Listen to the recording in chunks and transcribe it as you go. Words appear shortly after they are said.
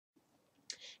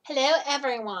Hello,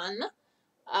 everyone.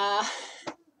 Uh,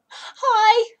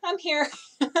 hi, I'm here.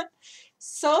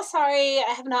 So sorry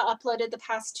I have not uploaded the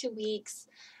past 2 weeks.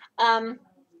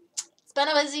 It's been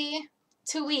a busy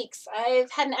 2 weeks.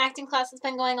 I've had an acting class that's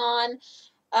been going on.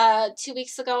 2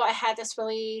 weeks ago, I had this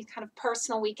really kind of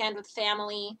personal weekend with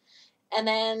family. And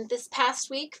then this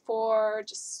past week, for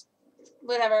just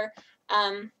whatever,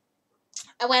 I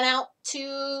went out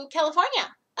to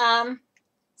California.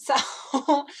 So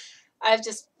I've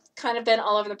just kind of been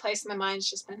all over the place. My mind's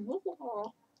just been.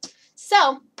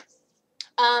 So,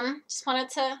 just wanted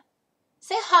to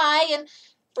say hi. And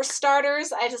for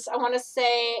starters, I want to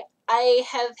say I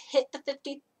have hit the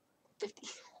 50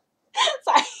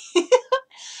 sorry.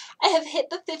 I have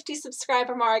hit the 50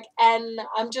 subscriber mark, and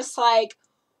I'm just like,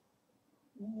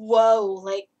 whoa,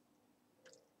 like,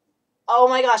 oh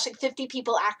my gosh, like 50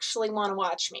 people actually want to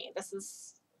watch me. This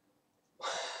is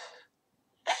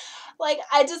like,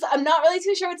 I'm not really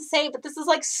too sure what to say, but this is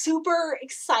like super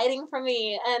exciting for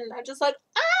me. And I'm just like,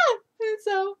 ah!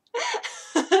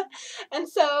 And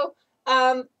so,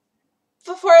 um,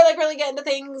 before I like really get into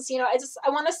things,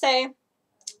 I want to say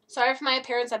sorry for my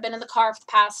appearance. I've been in the car for the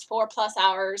past 4+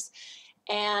 hours,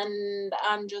 and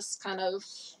I'm just kind of,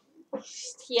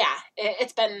 yeah,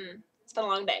 it's been a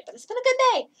long day, but it's been a good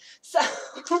day. So,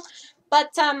 but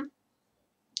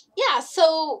yeah,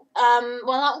 so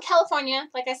while out in California,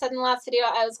 like I said in the last video,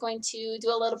 I was going to do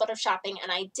a little bit of shopping,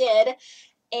 and I did.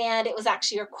 And it was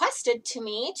actually requested to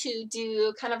me to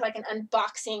do kind of like an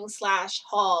unboxing /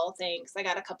 haul thing, because I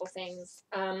got a couple things.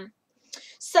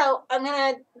 So I'm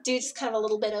going to do just kind of a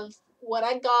little bit of what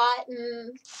I got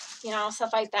and,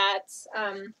 stuff like that.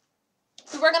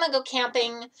 We were going to go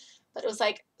camping, but it was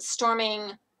like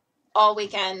storming all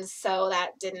weekend, so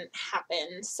that didn't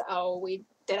happen. So we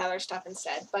did other stuff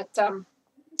instead. But kind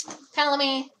of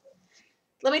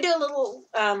let me do a little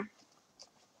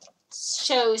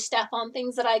show stuff on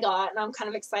things that I got, and I'm kind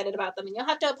of excited about them. And I'll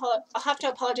have to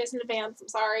apologize in advance. I'm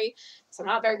sorry, because I'm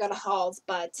not very good at hauls.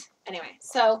 But anyway,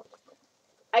 so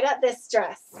I got this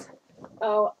dress.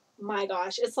 Oh my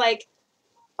gosh, it's like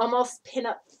almost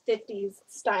pinup 50s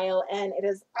style, and it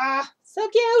is so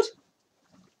cute.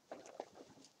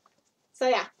 So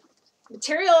yeah,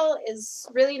 material is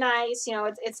really nice.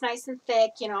 It's nice and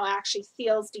thick. It actually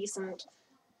feels decent.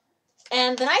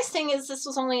 And the nice thing is this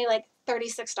was only like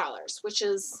 $36, which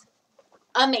is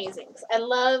amazing. I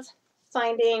love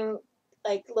finding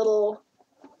like little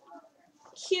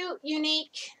cute,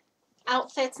 unique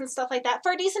outfits and stuff like that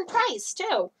for a decent price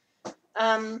too.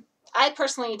 I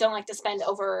personally don't like to spend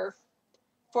over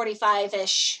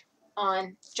 45-ish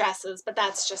on dresses, but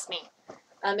that's just me.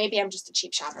 Maybe I'm just a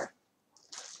cheap shopper.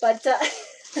 But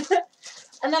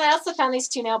and then I also found these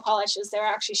 2 nail polishes. They were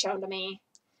actually shown to me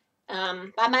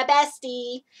by my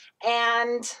bestie,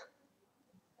 and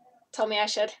told me I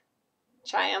should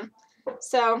try them.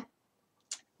 So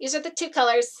these are the 2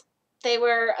 colors. They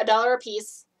were $1 a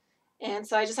piece, and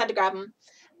so I just had to grab them.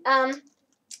 I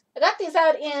got these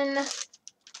out in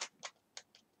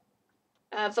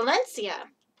Valencia.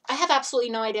 I have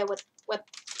absolutely no idea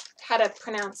how to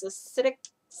pronounce this.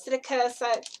 Sidicus,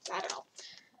 I don't know.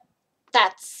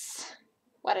 That's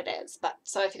what it is. But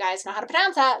so if you guys know how to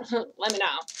pronounce that, let me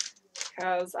know,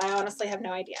 because I honestly have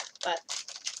no idea. But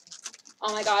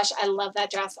oh my gosh, I love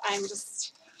that dress. I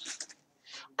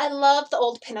love the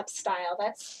old pinup style.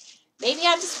 Maybe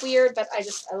I'm just weird, but I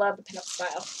love the pinup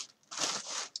style.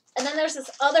 And then there's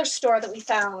this other store that we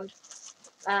found.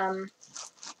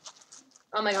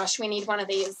 Oh my gosh, we need one of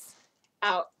these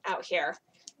out here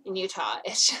in Utah.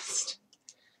 It's just,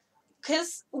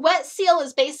 because Wet Seal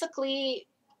is basically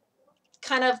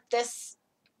kind of this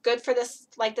good for this,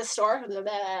 like this store.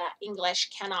 English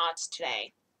cannot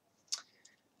today.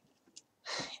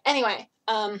 Anyway,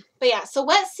 but yeah, so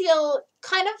Wet Seal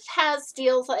kind of has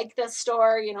deals like this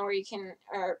store, where you can,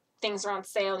 or things are on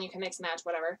sale and you can mix and match,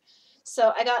 whatever.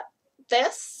 So I got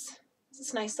this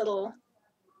nice little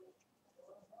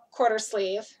quarter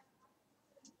sleeve.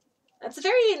 It's a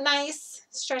very nice,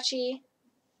 stretchy,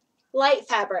 light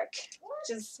fabric,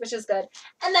 which is good.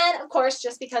 And then, of course,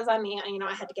 just because I'm me,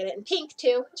 I had to get it in pink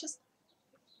too. Just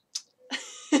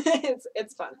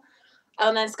it's fun. Oh,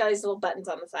 and then it's got these little buttons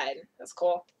on the side. That's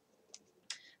cool.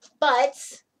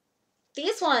 But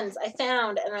these ones I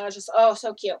found, and I was just, oh,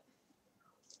 so cute.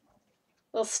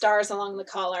 Little stars along the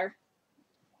collar.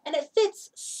 And it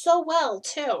fits so well,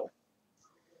 too.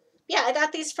 Yeah, I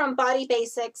got these from Body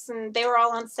Basics, and they were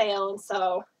all on sale, and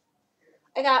so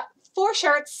I got 4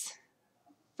 shirts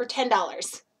for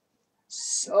 $10.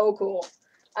 So cool.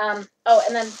 Oh,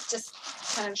 and then just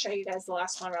kind of show you guys the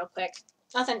last one real quick.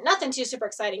 Nothing too super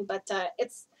exciting, but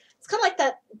it's It's kind of like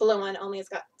that blue one, only it's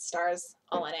got stars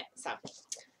all in it. So,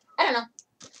 I don't know.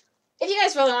 If you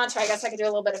guys really want to, I guess I could do a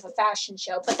little bit of a fashion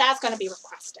show, but that's going to be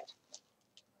requested.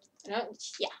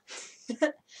 Yeah.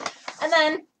 And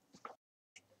then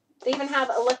they even have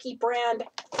a Lucky Brand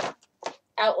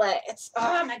outlet. It's,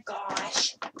 oh my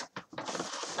gosh.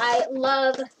 I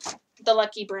love the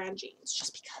Lucky Brand jeans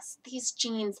just because these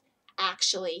jeans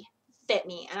actually fit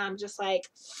me. And I'm just like,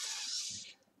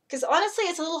 because honestly,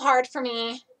 it's a little hard for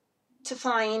me to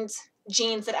find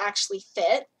jeans that actually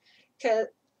fit.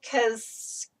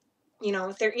 Because, you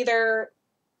know, they're either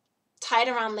tied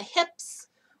around the hips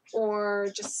or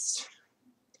just,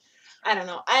 I don't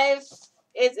know.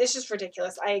 It's just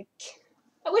ridiculous. I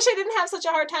wish I didn't have such a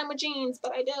hard time with jeans,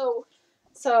 but I do.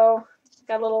 So,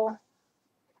 got a little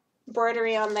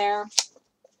embroidery on there.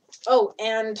 Oh,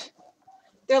 and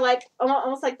they're like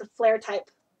almost like the flare type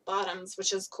bottoms,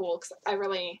 which is cool because I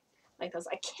really like those.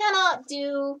 I cannot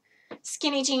do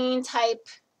skinny jean type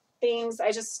things.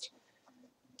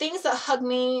 Things that hug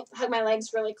my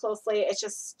legs really closely.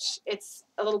 It's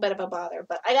a little bit of a bother.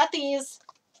 But I got these.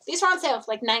 These were on sale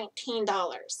for like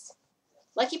 $19.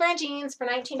 Lucky Brand jeans for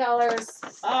 $19.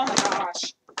 Oh my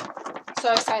gosh.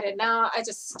 So excited. Now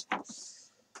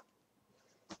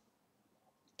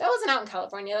that wasn't out in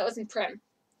California. That was in Prim.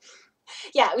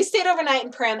 Yeah, we stayed overnight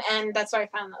in Prim, and that's where I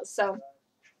found those. So,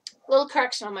 a little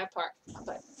correction on my part.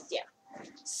 But, yeah.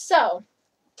 So,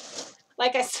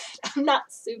 like I said, I'm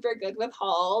not super good with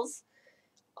hauls.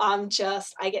 I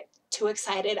get too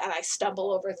excited, and I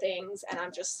stumble over things, and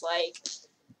I'm just, like,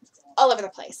 all over the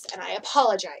place. And I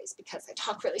apologize because I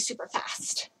talk really super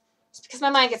fast. Just because my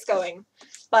mind gets going.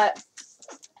 But,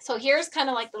 so here's kind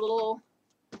of like the little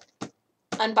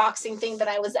unboxing thing that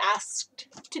I was asked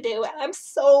to do, and I'm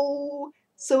so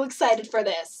excited for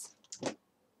this.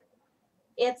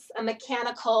 It's a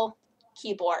mechanical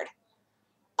keyboard.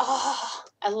 Oh,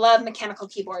 I love mechanical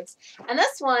keyboards. And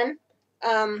this one,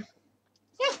 yeah,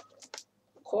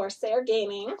 Corsair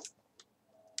Gaming.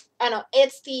 I know,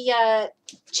 it's the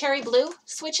cherry blue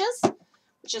switches,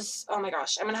 which is, oh my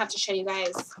gosh, I'm going to have to show you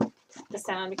guys the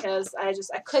sound because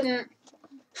I couldn't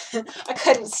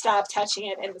stop touching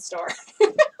it in the store.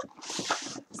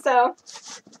 So,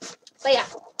 but yeah,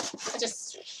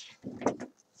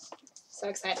 so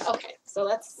excited. Okay, so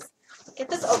let's get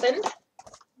this opened.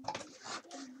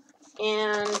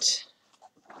 And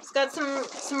it's got some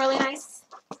really nice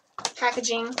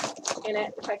packaging in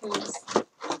it, if I can just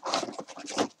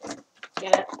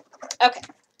get it. Okay,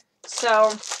 so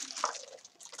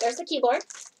there's the keyboard.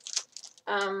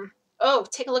 Oh,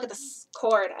 take a look at this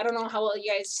cord. I don't know how well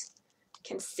you guys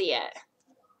can see it,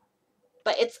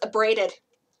 but it's a braided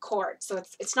cord, so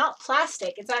it's not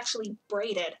plastic. It's actually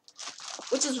braided,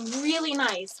 which is really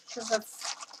nice because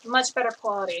that's much better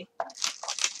quality.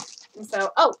 And so,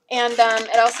 oh, and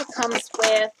it also comes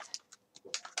with,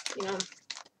 you know,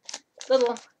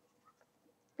 little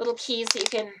keys that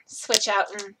you can switch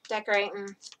out and decorate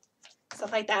and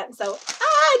stuff like that. And so,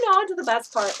 now onto the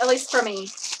best part, at least for me.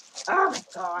 Oh my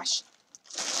gosh.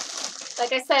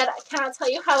 Like I said, I cannot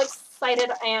tell you how excited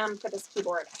I am for this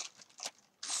keyboard.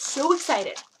 So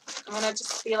excited. I'm going to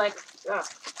just be like, ugh.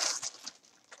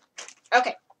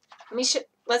 Okay.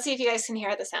 Let's see if you guys can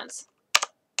hear the sounds.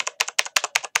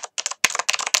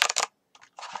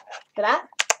 Hear that?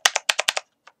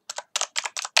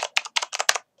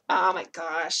 Oh my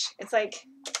gosh. It's like,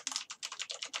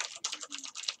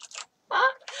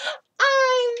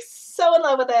 I'm so in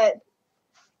love with it.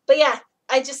 But yeah,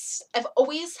 I've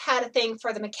always had a thing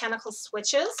for the mechanical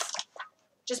switches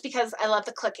just because I love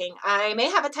the clicking. I may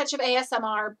have a touch of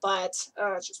ASMR, but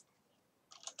just.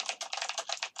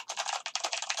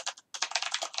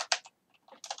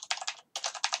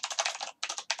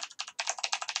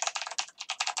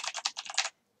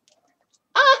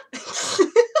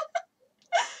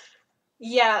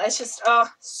 Yeah, it's just,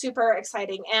 super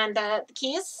exciting. And the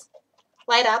keys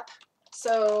light up,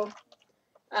 so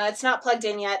it's not plugged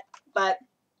in yet, but,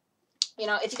 you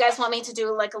know, if you guys want me to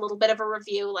do, like, a little bit of a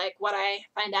review, like, what I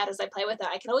find out as I play with it,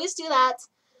 I can always do that,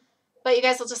 but you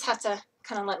guys will just have to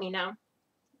kind of let me know.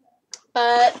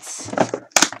 But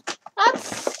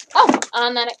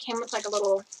and then it came with, like, a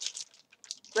little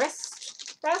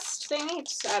wrist rest thingy.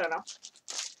 I don't know.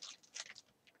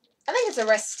 I think it's a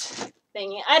wrist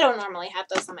thingy. I don't normally have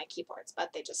those on my keyboards,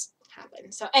 but they just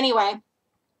happen. So anyway,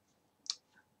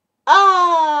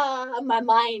 my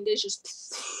mind is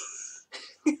just.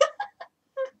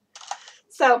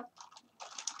 So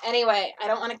anyway, I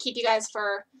don't want to keep you guys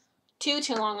for too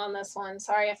long on this one.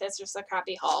 Sorry if it's just a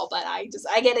crappy haul, but I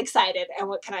get excited, and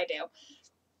what can I do?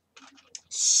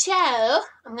 So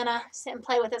I'm gonna sit and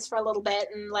play with this for a little bit,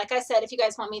 and like I said, if you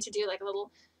guys want me to do like a little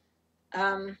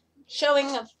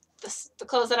showing of the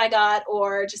clothes that I got,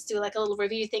 or just do like a little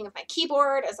review thing of my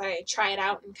keyboard as I try it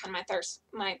out and kind of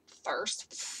my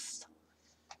thirst.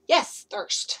 Yes,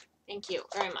 thirst. Thank you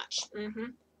very much.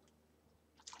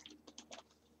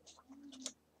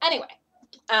 Anyway,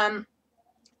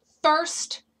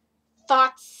 first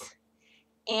thoughts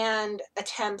and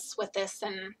attempts with this,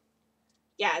 and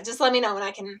yeah, just let me know and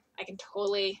I can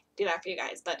totally do that for you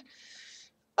guys. But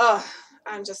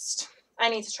I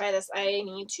need to try this. I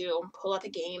need to pull up a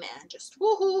game and just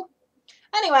woohoo.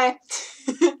 Anyway,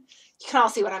 you can all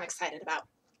see what I'm excited about.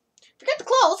 Forget the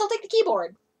clothes, I'll take the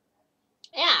keyboard.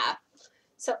 Yeah.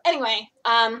 So anyway,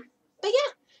 but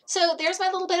yeah. So there's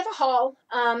my little bit of a haul.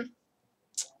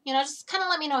 You know, just kind of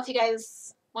let me know if you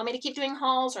guys want me to keep doing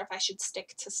hauls or if I should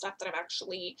stick to stuff that I'm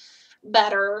actually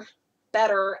better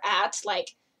at,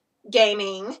 like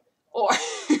gaming or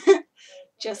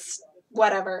just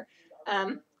whatever.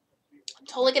 I'm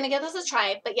totally gonna give this a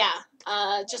try. But yeah,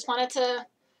 just wanted to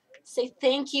say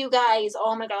thank you guys.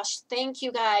 Oh my gosh, thank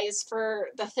you guys for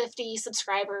the 50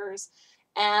 subscribers.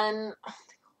 And oh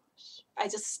my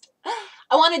gosh,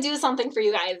 I want to do something for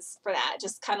you guys for that.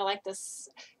 Just kind of like this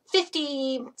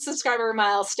 50 subscriber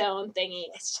milestone thingy.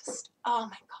 It's just, oh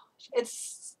my gosh,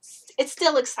 it's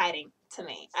still exciting to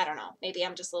me. I don't know, maybe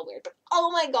I'm just a little weird, but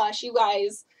oh my gosh, you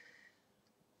guys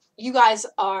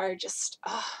are just,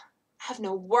 I have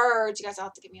no words. You guys will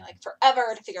have to give me like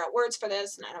forever to figure out words for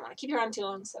this, and I don't want to keep you around too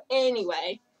long. So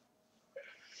anyway,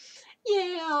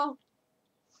 yeah.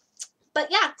 But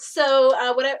yeah, so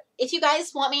if you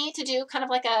guys want me to do kind of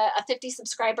like a 50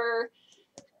 subscriber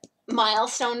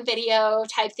milestone video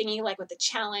type thingy, like with the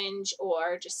challenge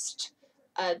or just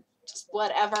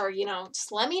whatever, you know,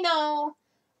 just let me know.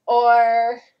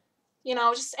 Or, you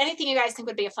know, just anything you guys think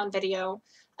would be a fun video.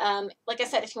 Like I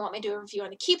said, if you want me to do a review on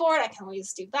the keyboard, I can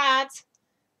always do that.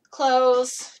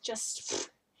 Clothes, just if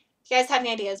you guys have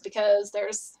any ideas, because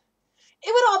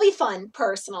it would all be fun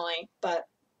personally, but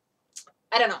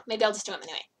I don't know, maybe I'll just do them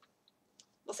anyway.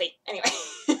 We'll see. Anyway.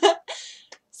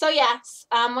 So yeah,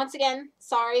 once again,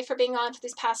 sorry for being on for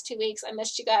these past 2 weeks. I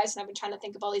missed you guys, and I've been trying to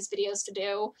think of all these videos to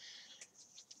do,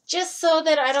 just so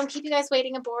that I don't keep you guys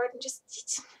waiting and bored, and just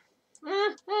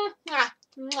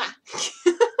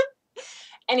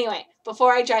Anyway,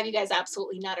 before I drive you guys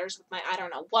absolutely nutters with my I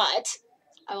don't know what,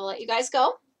 I will let you guys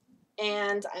go,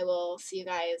 and I will see you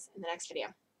guys in the next video.